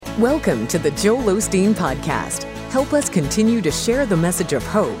Welcome to the Joel Osteen Podcast. Help us continue to share the message of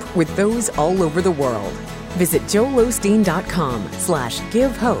hope with those all over the world. Visit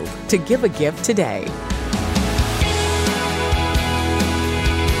joelosteen.com/give hope to give a gift today.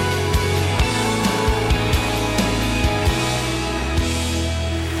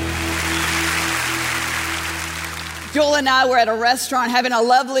 Joel and I were at a restaurant having a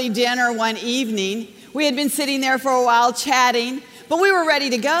lovely dinner one evening. We had been sitting there for a while chatting, but we were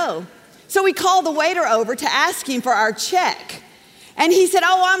ready to go. So we called the waiter over to ask him for our check. And he said,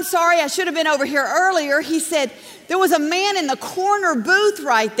 "Oh, I'm sorry, I should have been over here earlier." He said, "There was a man in the corner booth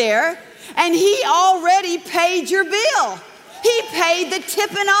right there, and he already paid your bill. He paid the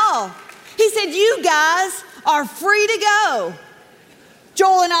tip and all." He said, "You guys are free to go."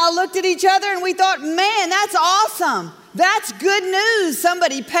 Joel and I looked at each other and we thought, man, that's awesome. That's good news.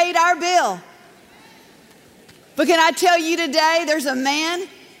 Somebody paid our bill. But can I tell you today, there's a man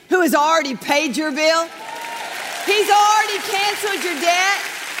who has already paid your bill. He's already canceled your debt.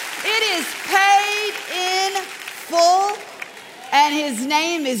 It is paid in full, and his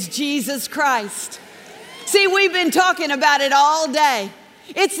name is Jesus Christ. See, we've been talking about it all day.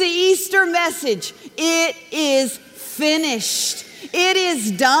 It's the Easter message. It is finished. It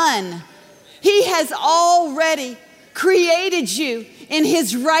is done. He has already created you in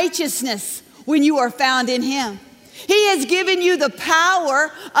his righteousness when you are found in him. He has given you the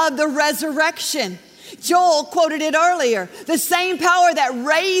power of the resurrection. Joel quoted it earlier. The same power that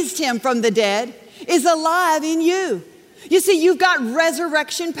raised him from the dead is alive in you. You see, you've got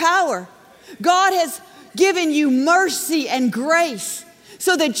resurrection power. God has given you mercy and grace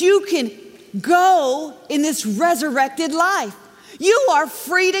so that you can go in this resurrected life. You are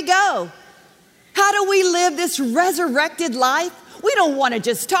free to go. How do we live this resurrected life? We don't want to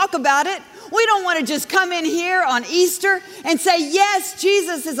just talk about it. We don't want to just come in here on Easter and say, yes,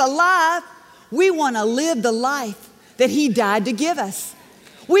 Jesus is alive. We want to live the life that he died to give us.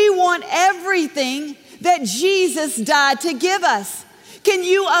 We want everything that Jesus died to give us. Can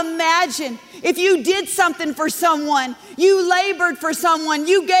you imagine if you did something for someone, you labored for someone,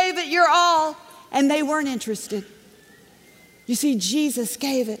 you gave it your all, and they weren't interested? You see, Jesus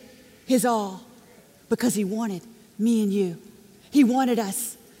gave it his all because he wanted me and you. He wanted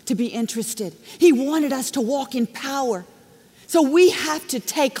us to be interested. He wanted us to walk in power. So we have to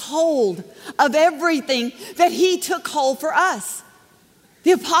take hold of everything that he took hold for us.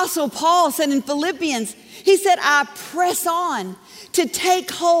 The Apostle Paul said in Philippians, he said, "I press on to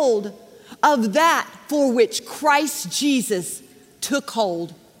take hold of that for which Christ Jesus took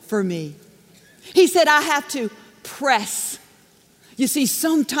hold for me." He said, I have to press. You see,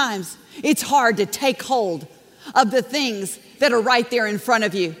 sometimes it's hard to take hold of the things that are right there in front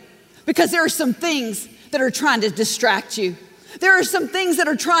of you because there are some things that are trying to distract you. There are some things that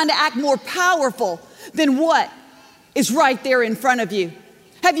are trying to act more powerful than what is right there in front of you.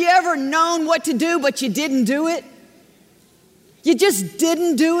 Have you ever known what to do, but you didn't do it? You just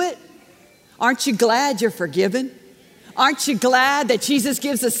didn't do it? Aren't you glad you're forgiven? Aren't you glad that Jesus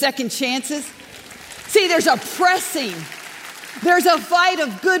gives us second chances? See, there's a pressing. There's a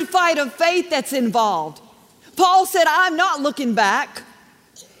good fight of faith that's involved. Paul said, I'm not looking back.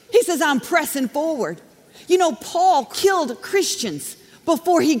 He says, I'm pressing forward. You know, Paul killed Christians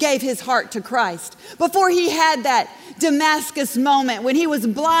before he gave his heart to Christ, before he had that Damascus moment when he was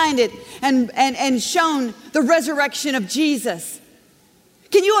blinded and shown the resurrection of Jesus.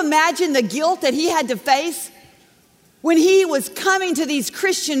 Can you imagine the guilt that he had to face when he was coming to these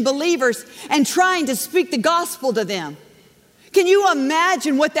Christian believers and trying to speak the gospel to them? Can you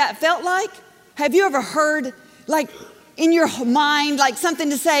imagine what that felt like? Have you ever heard, like, in your mind, like something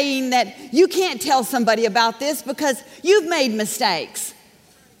to saying that you can't tell somebody about this because you've made mistakes?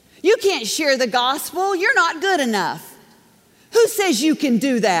 You can't share the gospel. You're not good enough. Who says you can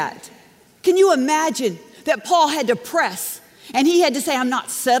do that? Can you imagine that Paul had to press and he had to say, I'm not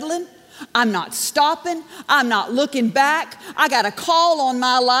settling. I'm not stopping. I'm not looking back. I got a call on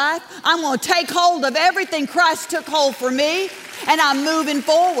my life. I'm going to take hold of everything Christ took hold for me, and I'm moving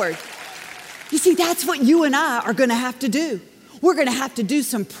forward. You see, that's what you and I are going to have to do. We're going to have to do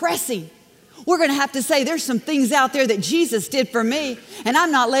some pressing. We're going to have to say, there's some things out there that Jesus did for me, and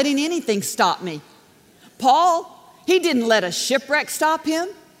I'm not letting anything stop me. Paul, he didn't let a shipwreck stop him.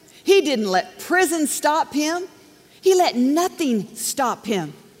 He didn't let prison stop him. He let nothing stop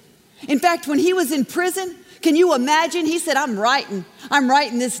him. In fact, when he was in prison, can you imagine? He said, I'm writing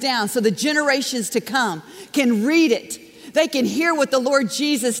this down so the generations to come can read it. They can hear what the Lord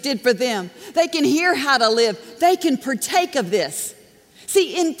Jesus did for them. They can hear how to live. They can partake of this.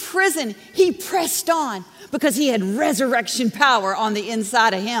 See, in prison, he pressed on because he had resurrection power on the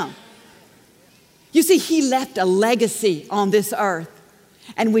inside of him. You see, he left a legacy on this earth.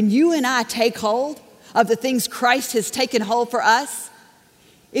 And when you and I take hold of the things Christ has taken hold for us,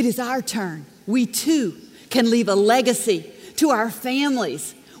 it is our turn. We too can leave a legacy to our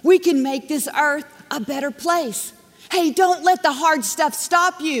families. We can make this earth a better place. Hey, don't let the hard stuff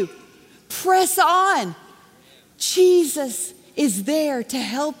stop you. Press on. Jesus is there to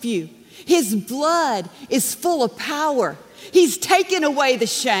help you. His blood is full of power. He's taken away the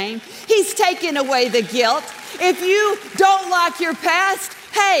shame. He's taken away the guilt. If you don't like your past,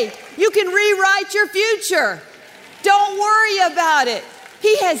 hey, you can rewrite your future. Don't worry about it.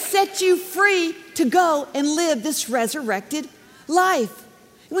 He has set you free to go and live this resurrected life.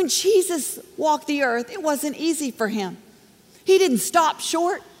 When Jesus walked the earth, it wasn't easy for him. He didn't stop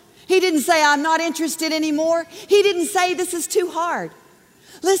short. He didn't say, I'm not interested anymore. He didn't say, this is too hard.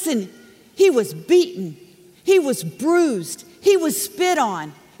 Listen, he was beaten. He was bruised. He was spit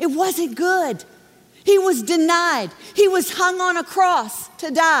on. It wasn't good. He was denied. He was hung on a cross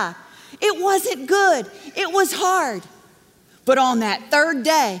to die. It wasn't good. It was hard. But on that third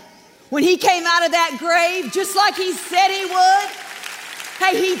day, when he came out of that grave, just like he said he would,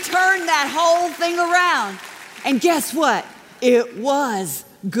 hey, he turned that whole thing around. And guess what? It was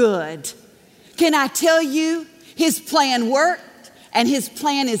good. Can I tell you, his plan worked, and his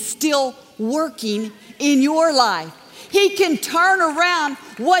plan is still working in your life. He can turn around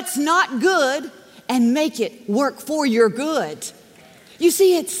what's not good and make it work for your good. You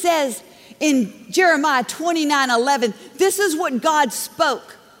see, it says in Jeremiah 29:11, this is what God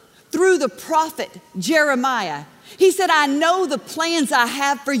spoke through the prophet Jeremiah. He said, I know the plans I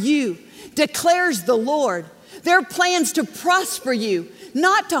have for you, declares the Lord. They're plans to prosper you,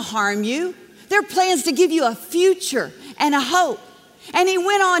 not to harm you. They're plans to give you a future and a hope. And he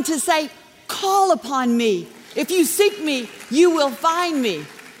went on to say, call upon me. If you seek me, you will find me.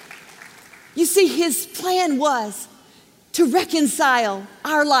 You see, his plan was to reconcile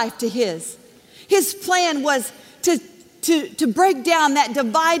our life to his. His plan was to break down that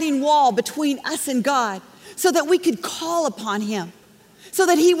dividing wall between us and God so that we could call upon him, so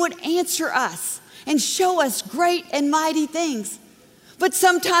that he would answer us and show us great and mighty things. But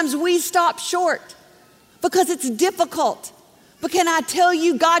sometimes we stop short because it's difficult. But can I tell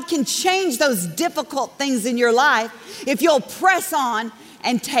you, God can change those difficult things in your life if you'll press on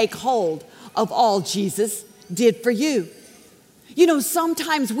and take hold of all Jesus did for you. You know,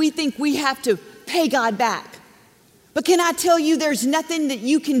 sometimes we think we have to pay God back. But can I tell you, there's nothing that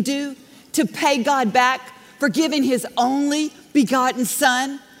you can do to pay God back for giving his only begotten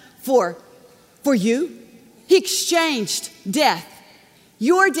son for you? He exchanged death,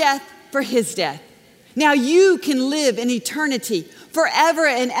 your death for his death. Now you can live in eternity forever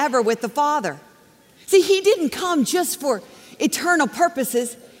and ever with the Father. See, he didn't come just for eternal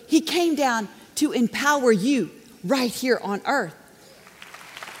purposes. He came down to empower you right here on earth.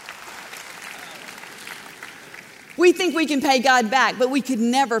 We think we can pay God back, but we could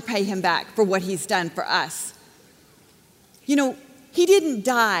never pay him back for what he's done for us. You know, he didn't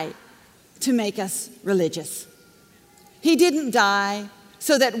die to make us religious. He didn't die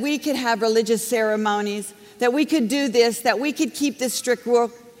so that we could have religious ceremonies, that we could do this, that we could keep this strict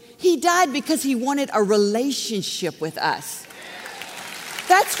rule. He died because he wanted a relationship with us.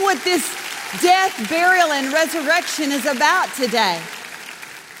 That's what this death, burial, and resurrection is about today.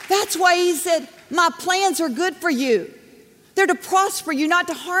 That's why he said, my plans are good for you. They're to prosper you, not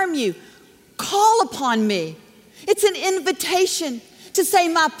to harm you. Call upon me. It's an invitation to say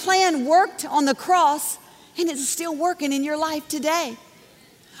my plan worked on the cross and it's still working in your life today.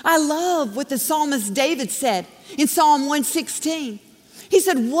 I love what the psalmist David said in Psalm 116. He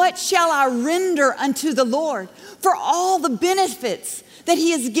said, what shall I render unto the Lord for all the benefits that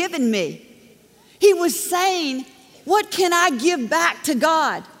he has given me? He was saying, what can I give back to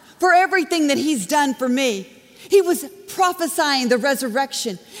God for everything that he's done for me? He was prophesying the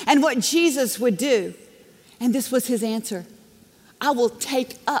resurrection and what Jesus would do. And this was his answer. I will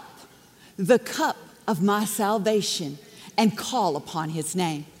take up the cup of my salvation and call upon his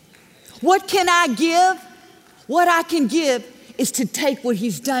name. What can I give? What I can give is to take what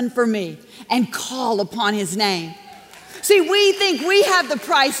he's done for me and call upon his name. See, we think we have the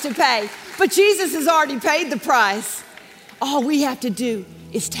price to pay, but Jesus has already paid the price. All we have to do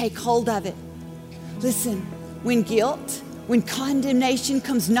is take hold of it. Listen, when guilt, when condemnation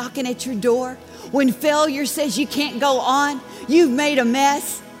comes knocking at your door, when failure says you can't go on, you've made a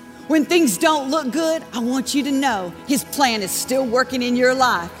mess, When things don't look good, I want you to know His plan is still working in your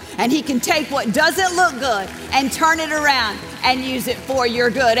life. And He can take what doesn't look good and turn it around and use it for your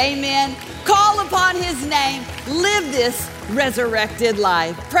good. Amen. Call upon His name. Live this resurrected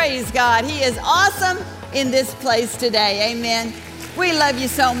life. Praise God. He is awesome in this place today. Amen. We love you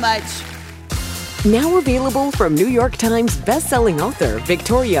so much. Now available from New York Times bestselling author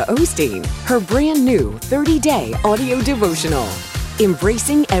Victoria Osteen, her brand new 30-day audio devotional,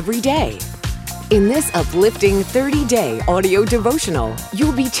 Embracing Every Day. In this uplifting 30-day audio devotional,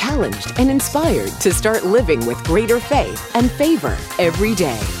 you'll be challenged and inspired to start living with greater faith and favor every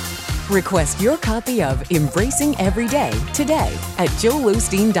day. Request your copy of Embracing Every Day today at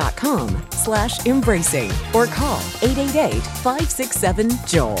joelosteen.com/embracing or call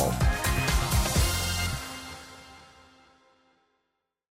 888-567-JOEL.